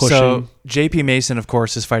pushing. So J.P. Mason, of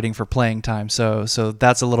course, is fighting for playing time, so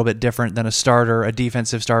that's a little bit different than a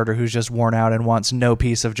defensive starter who's just worn out and wants no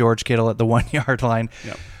piece of George Kittle at the 1-yard line.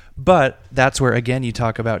 Yep. But that's where, again, you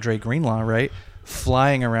talk about Dre Greenlaw, right?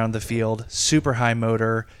 Flying around the field, super high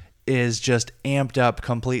motor, is just amped up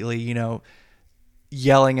completely,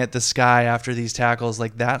 yelling at the sky after these tackles.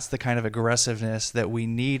 Like, that's the kind of aggressiveness that we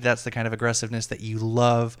need. That's the kind of aggressiveness that you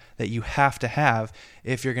love, that you have to have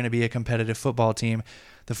if you're going to be a competitive football team.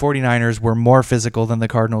 The 49ers were more physical than the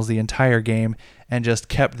Cardinals the entire game and just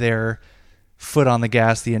kept their foot on the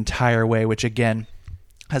gas the entire way, which, again,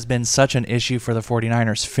 has been such an issue for the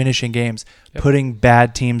 49ers, finishing games, putting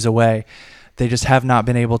bad teams away. They just have not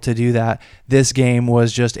been able to do that. This game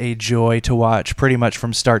was just a joy to watch pretty much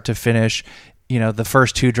from start to finish. The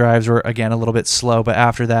first 2 drives were, again, a little bit slow, but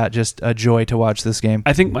after that, just a joy to watch this game.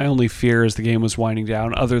 I think my only fear as the game was winding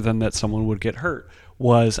down, other than that someone would get hurt,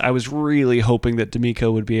 was I was really hoping that D'Amico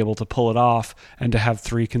would be able to pull it off and to have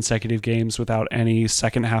 3 consecutive games without any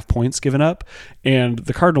second half points given up. And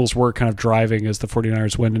the Cardinals were kind of driving as the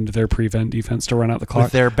 49ers went into their prevent defense to run out the clock.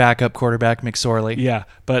 With their backup quarterback, McSorley. Yeah,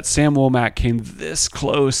 but Sam Womack came this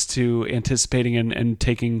close to anticipating and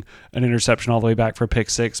taking an interception all the way back for pick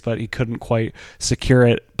 6, but he couldn't quite secure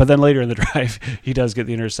it. But then later in the drive, he does get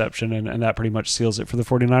the interception, and that pretty much seals it for the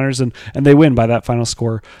 49ers, and they win by that final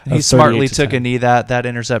score. He smartly took a knee. That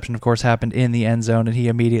interception, of course, happened in the end zone, and he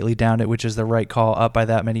immediately downed it, which is the right call, up by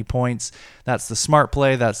that many points. That's the smart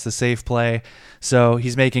play. That's the safe play. So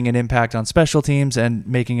he's making an impact on special teams and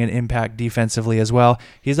making an impact defensively as well.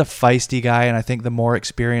 He's a feisty guy, and I think the more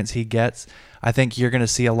experience he gets, I think you're going to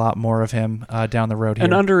see a lot more of him down the road here.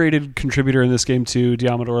 An underrated contributor in this game, too,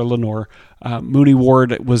 Diamador Lenore. Mooney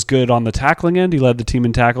Ward was good on the tackling end. He led the team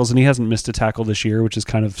in tackles, and he hasn't missed a tackle this year, which is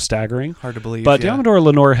kind of staggering. Hard to believe, But Diamador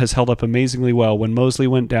Lenore has held up amazingly well. When Mosley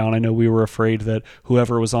went down, I know we were afraid that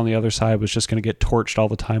whoever was on the other side was just going to get torched all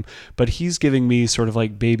the time. But he's giving me sort of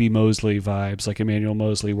like baby Mosley vibes, like Emmanuel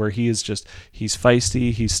Mosley, where he's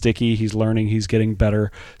feisty, he's sticky, he's learning, he's getting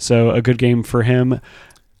better. So a good game for him.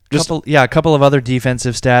 A couple of other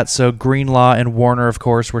defensive stats. So Greenlaw and Warner, of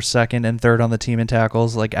course, were second and third on the team in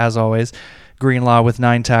tackles, like as always. Greenlaw with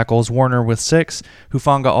 9 tackles, Warner with 6.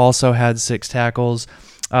 Hufanga also had 6 tackles.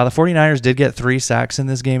 The 49ers did get 3 sacks in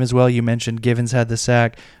this game as well. You mentioned Givens had the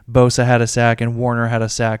sack, Bosa had a sack, and Warner had a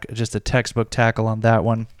sack, just a textbook tackle on that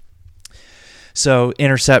one. So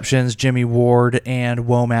interceptions, Jimmy Ward and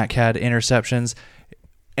Womack had interceptions.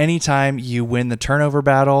 Anytime you win the turnover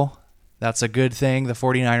battle, that's a good thing. The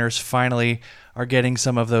 49ers finally are getting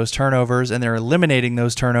some of those turnovers, and they're eliminating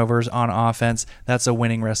those turnovers on offense. That's a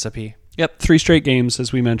winning recipe. Yep, 3 straight games,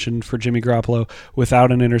 as we mentioned, for Jimmy Garoppolo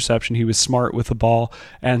without an interception. He was smart with the ball,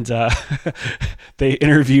 and they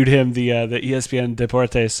interviewed him. The ESPN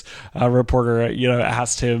Deportes reporter,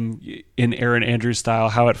 asked him in Aaron Andrews style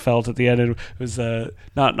how it felt at the end. It was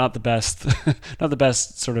not the best, not the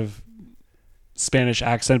best sort of Spanish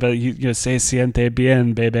accent, but se siente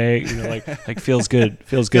bien, baby. Like feels good,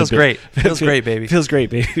 feels good, feels great, feels great, baby, feels great,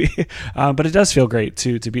 baby. But it does feel great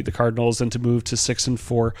to beat the Cardinals and to move to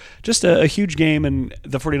 6-4. Just a huge game, and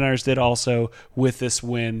the 49ers did also, with this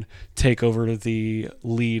win, take over the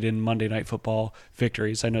lead in Monday Night Football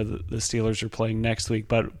victories. I know that the Steelers are playing next week,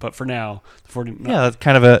 but for now, the 49ers. Yeah, that's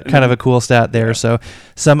kind of a cool stat there. Yeah. So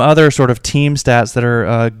some other sort of team stats that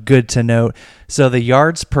are good to note. So the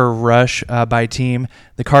yards per rush by team,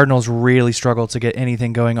 the Cardinals really struggled to get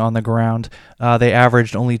anything going on the ground. They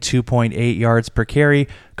averaged only 2.8 yards per carry.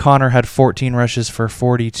 Connor had 14 rushes for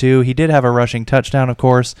 42. He did have a rushing touchdown, of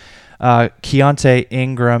course. Keontae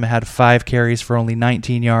Ingram had 5 carries for only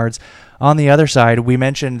 19 yards. On the other side, we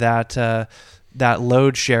mentioned that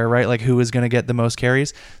load share, right? Like who was going to get the most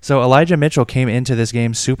carries. So Elijah Mitchell came into this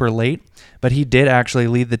game super late, but he did actually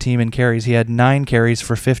lead the team in carries. He had 9 carries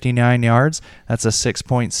for 59 yards. That's a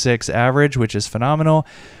 6.6 average, which is phenomenal.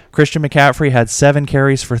 Christian McCaffrey had 7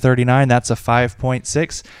 carries for 39. That's a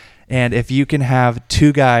 5.6. And if you can have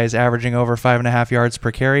 2 guys averaging over 5.5 yards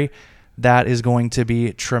per carry, that is going to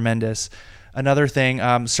be tremendous. Another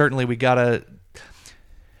thing, certainly we got to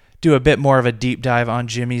do a bit more of a deep dive on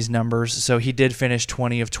Jimmy's numbers. So he did finish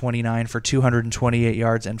 20 of 29 for 228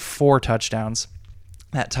 yards and 4 touchdowns.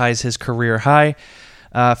 That ties his career high.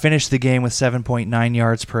 Finished the game with 7.9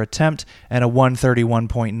 yards per attempt and a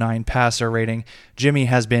 131.9 passer rating. Jimmy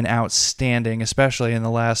has been outstanding, especially in the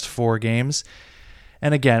last 4 games.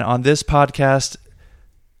 And again, on this podcast,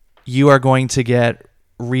 you are going to get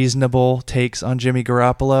reasonable takes on Jimmy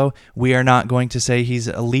Garoppolo. We are not going to say he's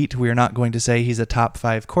elite. We are not going to say he's a top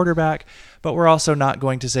 5 quarterback, but we're also not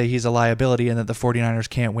going to say he's a liability and that the 49ers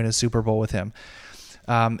can't win a Super Bowl with him.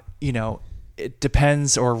 It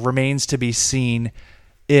depends or remains to be seen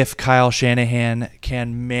if Kyle Shanahan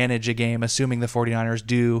can manage a game, assuming the 49ers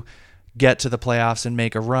do get to the playoffs and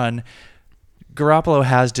make a run. Garoppolo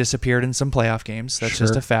has disappeared in some playoff games. That's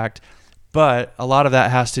just a fact. But a lot of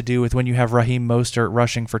that has to do with when you have Raheem Mostert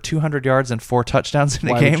rushing for 200 yards and 4 touchdowns in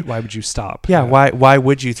a game. Why would you stop? Yeah, why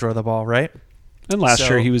would you throw the ball, right? And last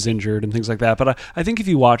year he was injured and things like that. But I think if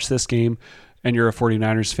you watch this game and you're a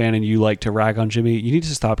 49ers fan and you like to rag on Jimmy, you need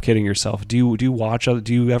to stop kidding yourself. Do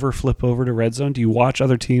you ever flip over to Red Zone? Do you watch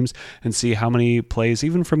other teams and see how many plays,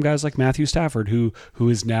 even from guys like Matthew Stafford, who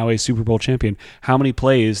is now a Super Bowl champion, how many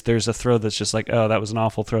plays there's a throw that's just like, oh, that was an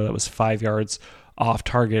awful throw. That was 5 yards off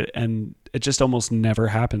target, and it just almost never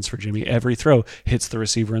happens for Jimmy. Every throw hits the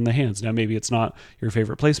receiver in the hands. Now, maybe it's not your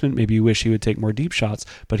favorite placement. Maybe you wish he would take more deep shots,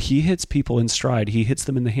 but he hits people in stride. He hits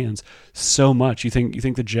them in the hands so much. You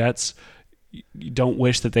think the Jets, you don't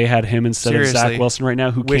wish that they had him instead of Zach Wilson right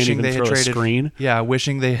now, who can't even throw a screen? Yeah,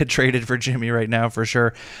 wishing they had traded for Jimmy right now for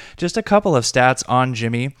sure. Just a couple of stats on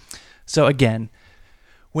Jimmy. So again,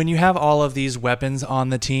 when you have all of these weapons on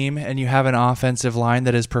the team and you have an offensive line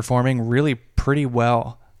that is performing really pretty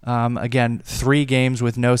well, again, 3 games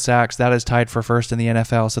with no sacks, that is tied for first in the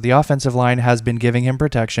NFL. So the offensive line has been giving him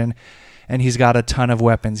protection, and he's got a ton of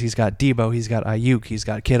weapons. He's got Debo, he's got Ayuk, he's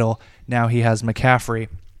got Kittle, now he has McCaffrey.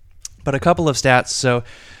 But a couple of stats. So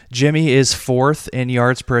Jimmy is 4th in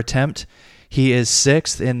yards per attempt. He is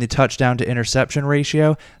 6th in the touchdown to interception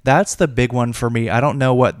ratio. That's the big one for me. I don't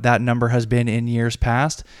know what that number has been in years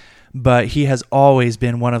past, but he has always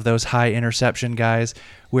been one of those high interception guys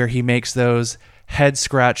where he makes those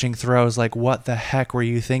head-scratching throws like, what the heck were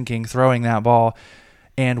you thinking throwing that ball?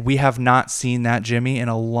 And we have not seen that Jimmy in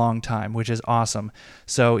a long time, which is awesome.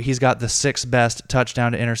 So he's got the 6th best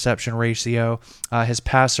touchdown to interception ratio. His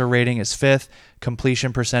passer rating is 5th.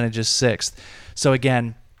 Completion percentage is 6th. So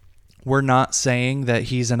again, we're not saying that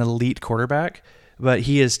he's an elite quarterback, but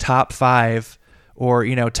he is top 5 or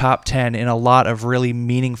top 10 in a lot of really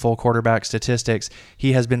meaningful quarterback statistics.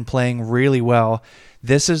 He has been playing really well.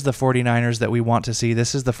 This is the 49ers that we want to see.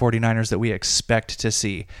 This is the 49ers that we expect to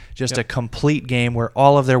see. Just a complete game where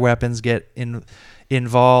all of their weapons get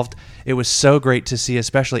involved. It was so great to see,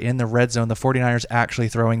 especially in the red zone, the 49ers actually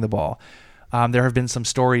throwing the ball. There have been some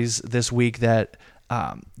stories this week that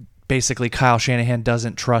basically Kyle Shanahan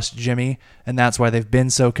doesn't trust Jimmy, and that's why they've been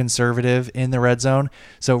so conservative in the red zone.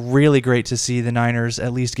 So really great to see the Niners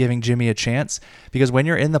at least giving Jimmy a chance, because when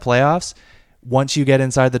you're in the playoffs, once you get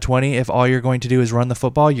inside the 20, if all you're going to do is run the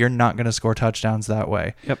football, you're not going to score touchdowns that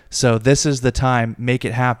way. Yep. So this is the time, make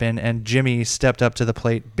it happen, and Jimmy stepped up to the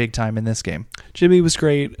plate big time in this game. Jimmy was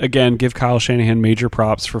great. Again, give Kyle Shanahan major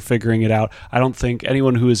props for figuring it out. I don't think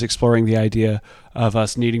anyone who is exploring the idea of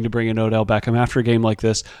us needing to bring in Odell Beckham after a game like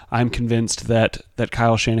this, I'm convinced that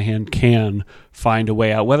Kyle Shanahan can find a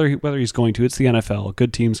way out. Whether he's going to, it's the NFL.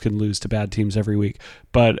 Good teams can lose to bad teams every week.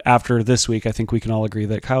 But after this week, I think we can all agree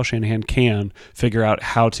that Kyle Shanahan can figure out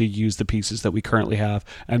how to use the pieces that we currently have,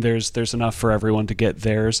 and there's enough for everyone to get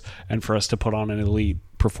theirs and for us to put on an elite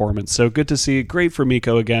performance. So good to see. Great for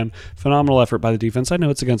Miko again. Phenomenal effort by the defense. I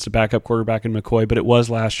know it's against a backup quarterback in McCoy, but it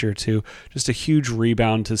was last year too. Just a huge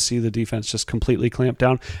rebound to see the defense just completely clamp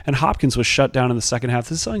down. And Hopkins was shut down in the second half.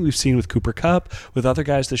 This is something we've seen with Cooper Kupp, with other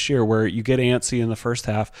guys this year, where you get antsy in the first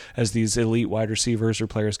half as these elite wide receivers or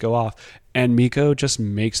players go off. And Miko just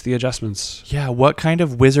makes the adjustments. Yeah, what kind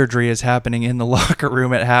of wizardry is happening in the locker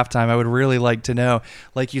room at halftime? I would really like to know.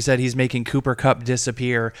 Like you said, he's making Cooper Kupp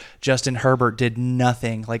disappear. Justin Herbert did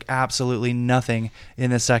nothing, like absolutely nothing in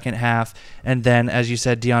the second half. And then, as you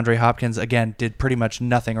said, DeAndre Hopkins, again, did pretty much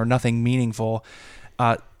nothing or nothing meaningful.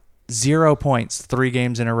 0 points, 3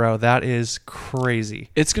 games in a row. That is crazy.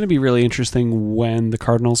 It's going to be really interesting when the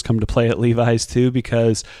Cardinals come to play at Levi's too,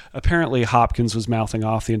 because apparently Hopkins was mouthing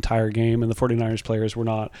off the entire game and the 49ers players were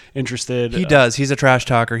not interested. He does. He's a trash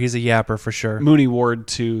talker. He's a yapper for sure. Mooney Ward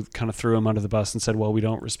too kind of threw him under the bus and said, well, we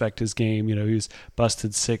don't respect his game. He was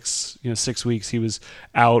busted 6 weeks. He was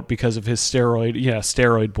out because of his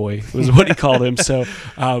steroid boy was what he called him. So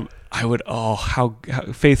I would, how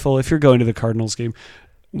faithful, if you're going to the Cardinals game,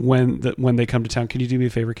 when they come to town, can you do me a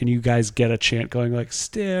favor? Can you guys get a chant going like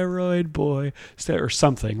 "Steroid Boy" or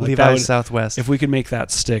something? Like Levi's Southwest. If we could make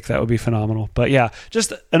that stick, that would be phenomenal. But yeah,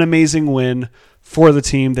 just an amazing win for the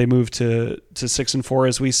team. They move to 6-4,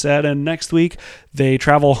 as we said, and next week they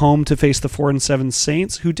travel home to face the 4-7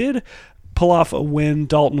 Saints, who did pull off a win.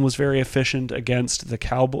 Dalton was very efficient against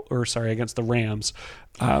the Rams.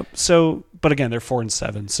 But again, they're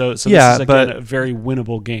 4-7. So this is again a very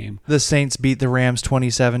winnable game. The Saints beat the Rams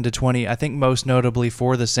 27-20. I think most notably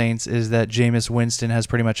for the Saints is that Jameis Winston has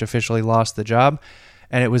pretty much officially lost the job,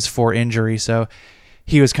 and it was for injury. So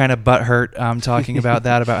he was kind of butthurt talking about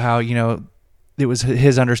that, about how, it was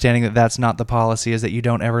his understanding that that's not the policy, is that you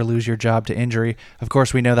don't ever lose your job to injury. Of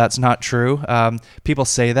course, we know that's not true. People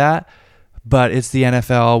say that, but it's the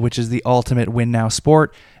NFL, which is the ultimate win-now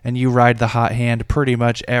sport, and you ride the hot hand pretty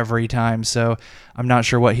much every time. So I'm not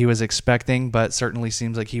sure what he was expecting, but certainly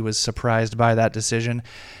seems like he was surprised by that decision.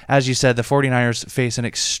 As you said, the 49ers face an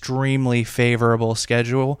extremely favorable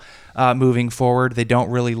schedule moving forward. They don't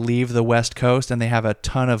really leave the West Coast, and they have a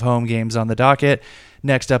ton of home games on the docket.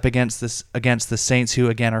 Next up against the Saints, who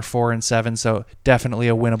again are 4-7, so definitely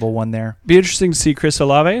a winnable one there. Be interesting to see Chris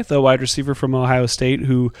Olave, the wide receiver from Ohio State,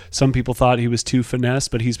 who some people thought he was too finesse,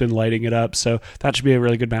 but he's been lighting it up. So that should be a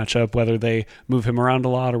really good matchup, whether they move him around a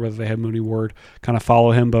lot or whether they have Mooney Ward kind of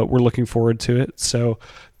follow him, but we're looking forward to it. So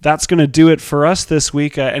that's going to do it for us this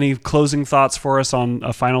week. Any closing thoughts for us on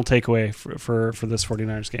a final takeaway for this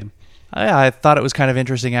 49ers game? I thought it was kind of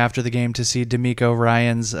interesting after the game to see D'Amico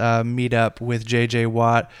Ryans meet up with J.J.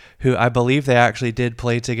 Watt, who I believe they actually did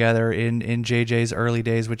play together in J.J.'s early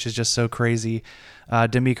days, which is just so crazy.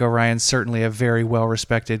 D'Amico Ryans certainly a very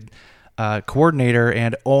well-respected coordinator,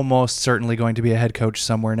 and almost certainly going to be a head coach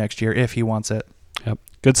somewhere next year if he wants it. Yep.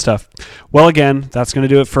 Good stuff. Well, again, that's going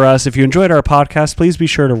to do it for us. If you enjoyed our podcast, please be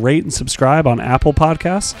sure to rate and subscribe on Apple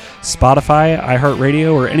Podcasts, Spotify,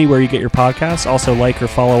 iHeartRadio, or anywhere you get your podcasts. Also like or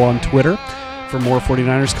follow on Twitter for more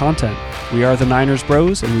 49ers content. We are the Niners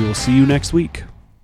Bros, and we will see you next week.